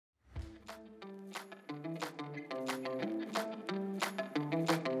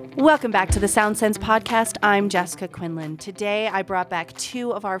Welcome back to the Sound Sense podcast. I'm Jessica Quinlan. Today, I brought back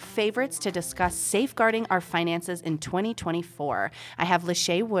two of our favorites to discuss safeguarding our finances in 2024. I have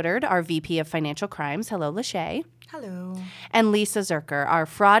Lachey Woodard, our VP of Financial Crimes. Hello, Lachey. Hello. And Lisa Zerker, our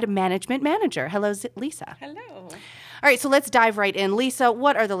Fraud Management Manager. Hello, Lisa. Hello. All right, so let's dive right in. Lisa,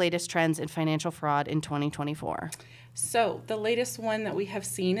 what are the latest trends in financial fraud in 2024? So the latest one that we have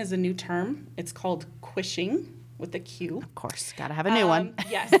seen is a new term. It's called quishing with a Q. Of course, got to have a new one.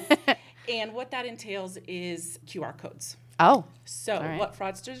 Yes. And what that entails is QR codes. Oh. So all right. what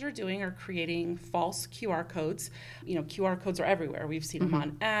fraudsters are doing are creating false QR codes. You know, QR codes are everywhere. We've seen them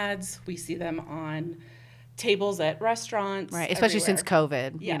on ads. We see them on tables at restaurants. Right, especially since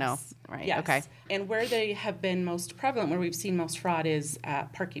COVID, Yes. you know. Right, yes. okay. And where they have been most prevalent, where we've seen most fraud is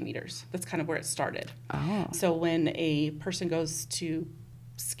at parking meters. That's kind of where it started. Oh. So when a person goes to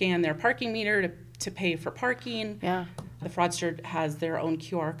scan their parking meter to pay for parking, Yeah. the fraudster has their own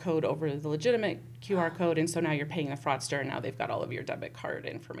QR code over the legitimate QR code, and so now you're paying the fraudster, and now they've got all of your debit card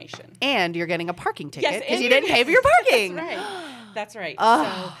information. And you're getting a parking ticket because and you didn't pay for your parking. That's right. That's right. Oh, so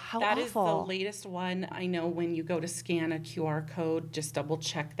how that is awful. the latest one. I know when you go to scan a QR code, just double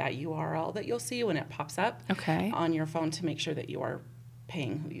check that URL that you'll see when it pops up Okay. on your phone to make sure that you are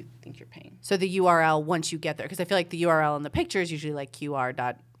paying who you think you're paying. So the URL once you get there, because I feel like the URL in the picture is usually like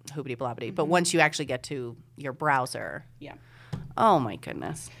qr.hoobity-blobbity, but once you actually get to your browser, Yeah. oh my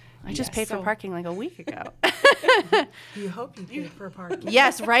goodness. I just Yes, paid for so- parking like a week ago. You hope you paid for parking.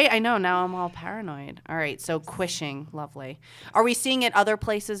 Yes, right? I know. Now I'm all paranoid. All right, so quishing, lovely. Are we seeing it other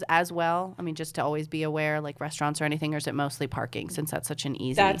places as well? I mean, just to always be aware, like restaurants or anything, or is it mostly parking since that's such an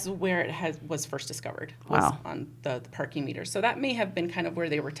easy... That's where it was first discovered, was Wow. on the parking meter. So that may have been kind of where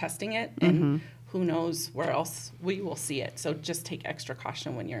they were testing it, and who knows where else we will see it. So just take extra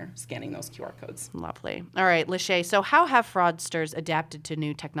caution when you're scanning those QR codes. Lovely. All right, Lachey, so how have fraudsters adapted to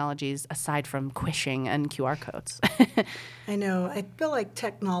new technologies aside from quishing and QR codes? I know. I feel like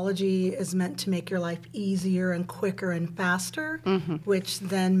technology is meant to make your life easier and quicker and faster, which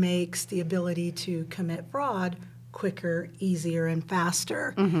then makes the ability to commit fraud quicker, easier, and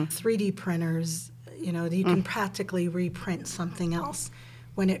faster. 3D printers, you know, you can practically reprint something else.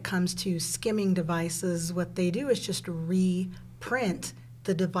 When it comes to skimming devices, what they do is just reprint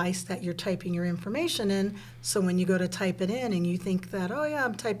the device that you're typing your information in. So when you go to type it in and you think that, oh yeah,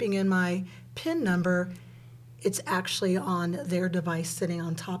 I'm typing in my PIN number, it's actually on their device sitting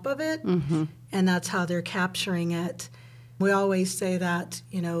on top of it. And that's how they're capturing it. We always say that,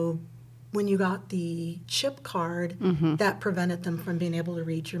 you know, when you got the chip card, that prevented them from being able to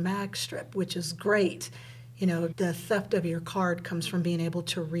read your mag strip, which is great. You know, the theft of your card comes from being able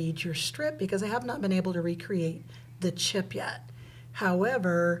to read your strip because they have not been able to recreate the chip yet.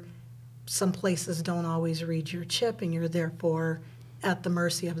 However, some places don't always read your chip, and you're therefore at the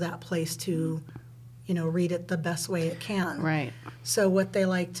mercy of that place to, you know, read it the best way it can. Right. So what they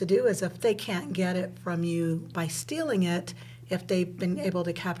like to do is if they can't get it from you by stealing it, if they've been able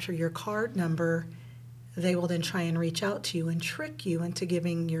to capture your card number, they will then try and reach out to you and trick you into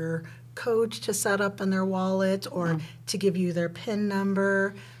giving your code to set up in their wallet or to give you their PIN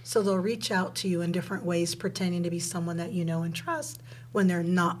number. So they'll reach out to you in different ways, pretending to be someone that you know and trust when they're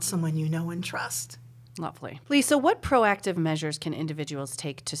not someone you know and trust. Lovely. Lisa, what proactive measures can individuals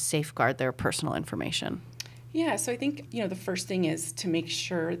take to safeguard their personal information? Yeah, so I think, you know, the first thing is to make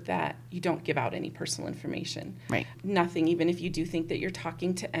sure that you don't give out any personal information. Right. Nothing, even if you do think that you're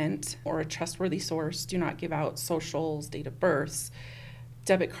talking to Ent or a trustworthy source, do not give out socials, date of births,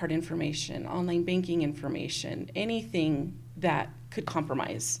 debit card information, online banking information, anything that could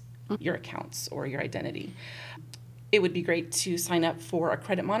compromise your accounts or your identity. It would be great to sign up for a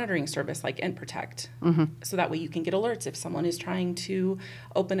credit monitoring service like Ent Protect. So that way you can get alerts if someone is trying to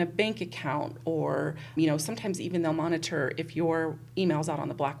open a bank account, or, you know, sometimes even they'll monitor if your email's out on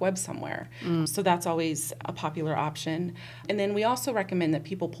the black web somewhere. So that's always a popular option. And then we also recommend that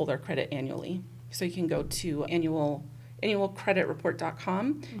people pull their credit annually. So you can go to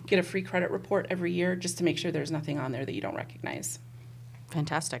annualcreditreport.com, get a free credit report every year just to make sure there's nothing on there that you don't recognize.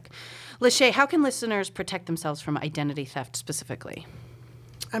 Fantastic. Lachey, how can listeners protect themselves from identity theft specifically?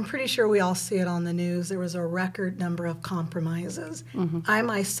 I'm pretty sure we all see it on the news. There was a record number of compromises. I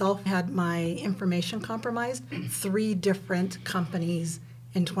myself had my information compromised 3 different companies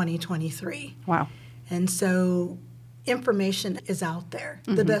in 2023. Wow. And so information is out there.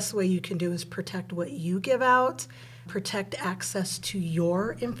 The best way you can do is protect what you give out, protect access to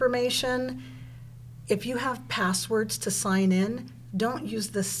your information. If you have passwords to sign in, don't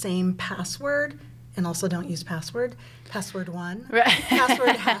use the same password And also don't use password one, Right.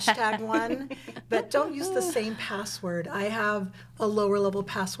 password #1, but don't use the same password. I have a lower level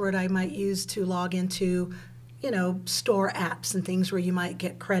password I might use to log into, store apps and things where you might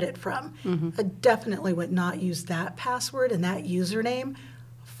get credit from. I definitely would not use that password and that username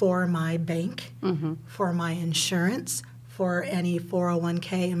for my bank, for my insurance, for any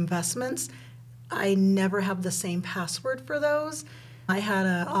 401k investments. I never have the same password for those. I had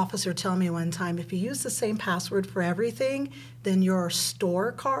an officer tell me one time, if you use the same password for everything, then your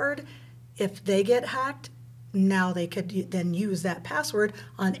store card, if they get hacked, now they could then use that password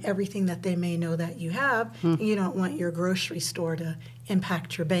on everything that they may know that you have. And you don't want your grocery store to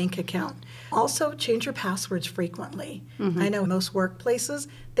impact your bank account. Also, change your passwords frequently. I know most workplaces,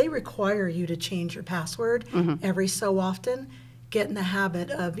 they require you to change your password every so often. Get in the habit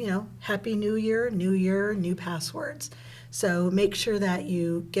of, Happy New Year, new passwords. So make sure that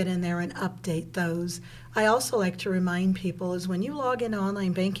you get in there and update those. I also like to remind people is when you log into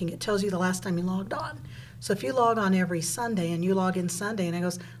online banking, it tells you the last time you logged on. So if you log on every Sunday and you log in Sunday and it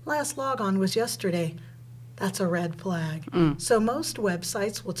goes, last log on was yesterday, that's a red flag. So most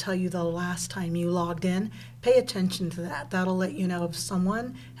websites will tell you the last time you logged in. Pay attention to that. That'll let you know if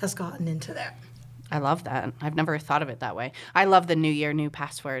someone has gotten into there. I love that. I've never thought of it that way. I love the new year, new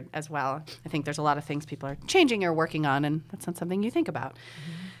password as well. I think there's a lot of things people are changing or working on, and that's not something you think about.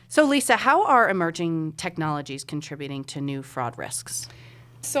 So, Lisa, how are emerging technologies contributing to new fraud risks?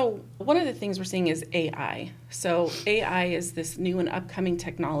 So one of the things we're seeing is AI. So AI is this new and upcoming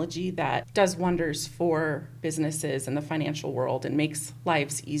technology that does wonders for businesses and the financial world and makes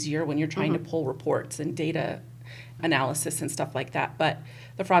lives easier when you're trying to pull reports and data analysis and stuff like that. But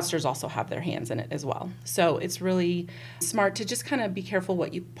the fraudsters also have their hands in it as well. So it's really smart to just kind of be careful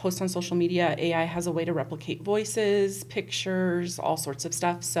what you post on social media. AI has a way to replicate voices, pictures, all sorts of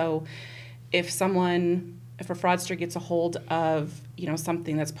stuff. So if a fraudster gets a hold of,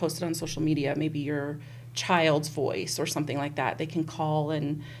 something that's posted on social media, maybe your child's voice or something like that, they can call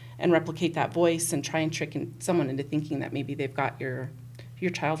and replicate that voice and try and trick someone into thinking that maybe they've got your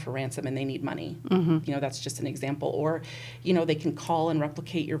child for ransom and they need money. That's just an example. Or, they can call and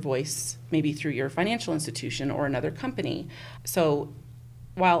replicate your voice maybe through your financial institution or another company. So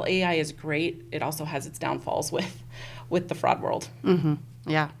while AI is great, it also has its downfalls with the fraud world.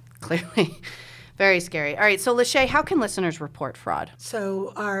 Yeah, clearly. Very scary. All right, so Lachey, how can listeners report fraud?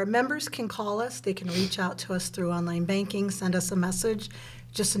 So our members can call us. They can reach out to us through online banking, send us a message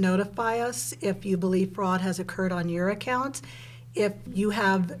just to notify us if you believe fraud has occurred on your account. If you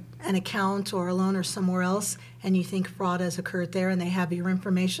have an account or a loan or somewhere else and you think fraud has occurred there and they have your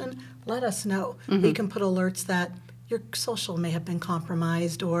information, let us know. We can put alerts that your social may have been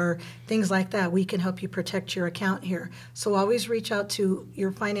compromised or things like that. We can help you protect your account here. So always reach out to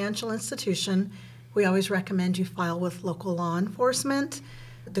your financial institution. We always recommend you file with local law enforcement,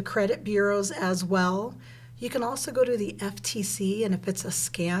 the credit bureaus as well. You can also go to the FTC, and if it's a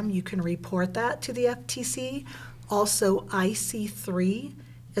scam, you can report that to the FTC. Also, IC3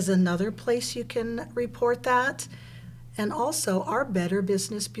 is another place you can report that. And also, our Better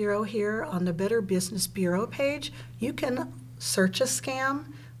Business Bureau here, on the Better Business Bureau page, you can search a scam.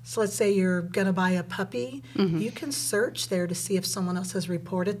 So let's say you're going to buy a puppy. You can search there to see if someone else has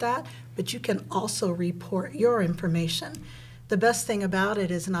reported that, but you can also report your information. The best thing about it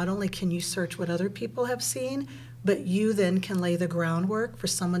is not only can you search what other people have seen, but you then can lay the groundwork for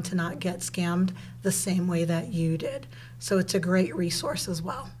someone to not get scammed the same way that you did. So it's a great resource as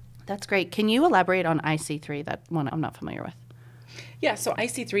well. That's great. Can you elaborate on IC3, that one I'm not familiar with? Yeah, so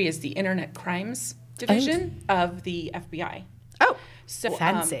IC3 is the Internet Crimes Division of the FBI. Oh, so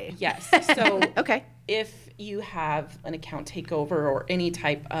fancy. Yes. So okay. If you have an account takeover or any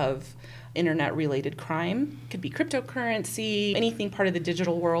type of internet-related crime, could be cryptocurrency, anything part of the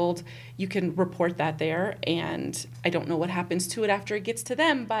digital world, you can report that there. And I don't know what happens to it after it gets to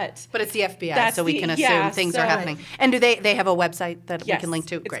them, but it's the FBI, so we can assume things are happening. And do they have a website that we can link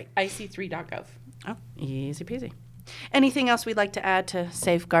to? Great. IC3.gov. Oh, easy peasy. Anything else we'd like to add to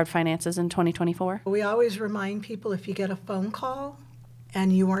safeguard finances in 2024? We always remind people if you get a phone call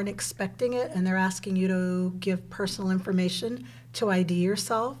and you weren't expecting it and they're asking you to give personal information to ID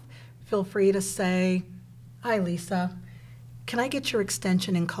yourself, feel free to say, "Hi, Lisa. Can I get your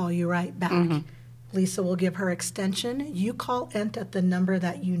extension and call you right back?" Lisa will give her extension. You call Ent at the number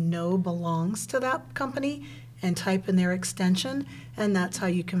that you know belongs to that company and type in their extension, and that's how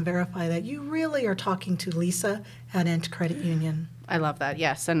you can verify that you really are talking to Lisa at Ent Credit Union. I love that,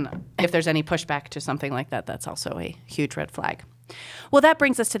 yes. And if there's any pushback to something like that, that's also a huge red flag. Well, that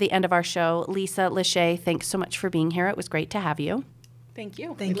brings us to the end of our show. Lisa, Lachey, thanks so much for being here. It was great to have you. Thank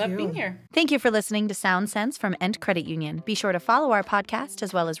you. Thank We love you. being here. Thank you for listening to Sound Sense from Ent Credit Union. Be sure to follow our podcast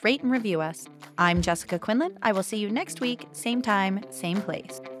as well as rate and review us. I'm Jessica Quinlan. I will see you next week, same time, same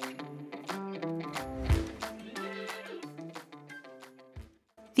place.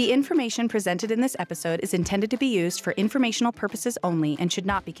 The information presented in this episode is intended to be used for informational purposes only and should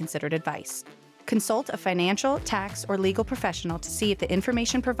not be considered advice. Consult a financial, tax, or legal professional to see if the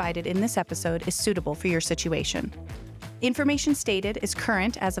information provided in this episode is suitable for your situation. Information stated is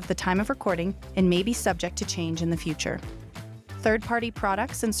current as of the time of recording and may be subject to change in the future. Third-party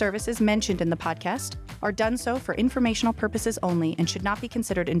products and services mentioned in the podcast are done so for informational purposes only and should not be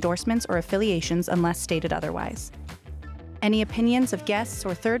considered endorsements or affiliations unless stated otherwise. Any opinions of guests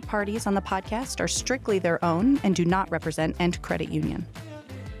or third parties on the podcast are strictly their own and do not represent Ent Credit Union.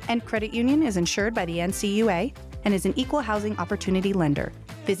 Ent Credit Union is insured by the NCUA and is an equal housing opportunity lender.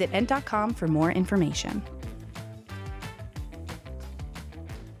 Visit ent.com for more information.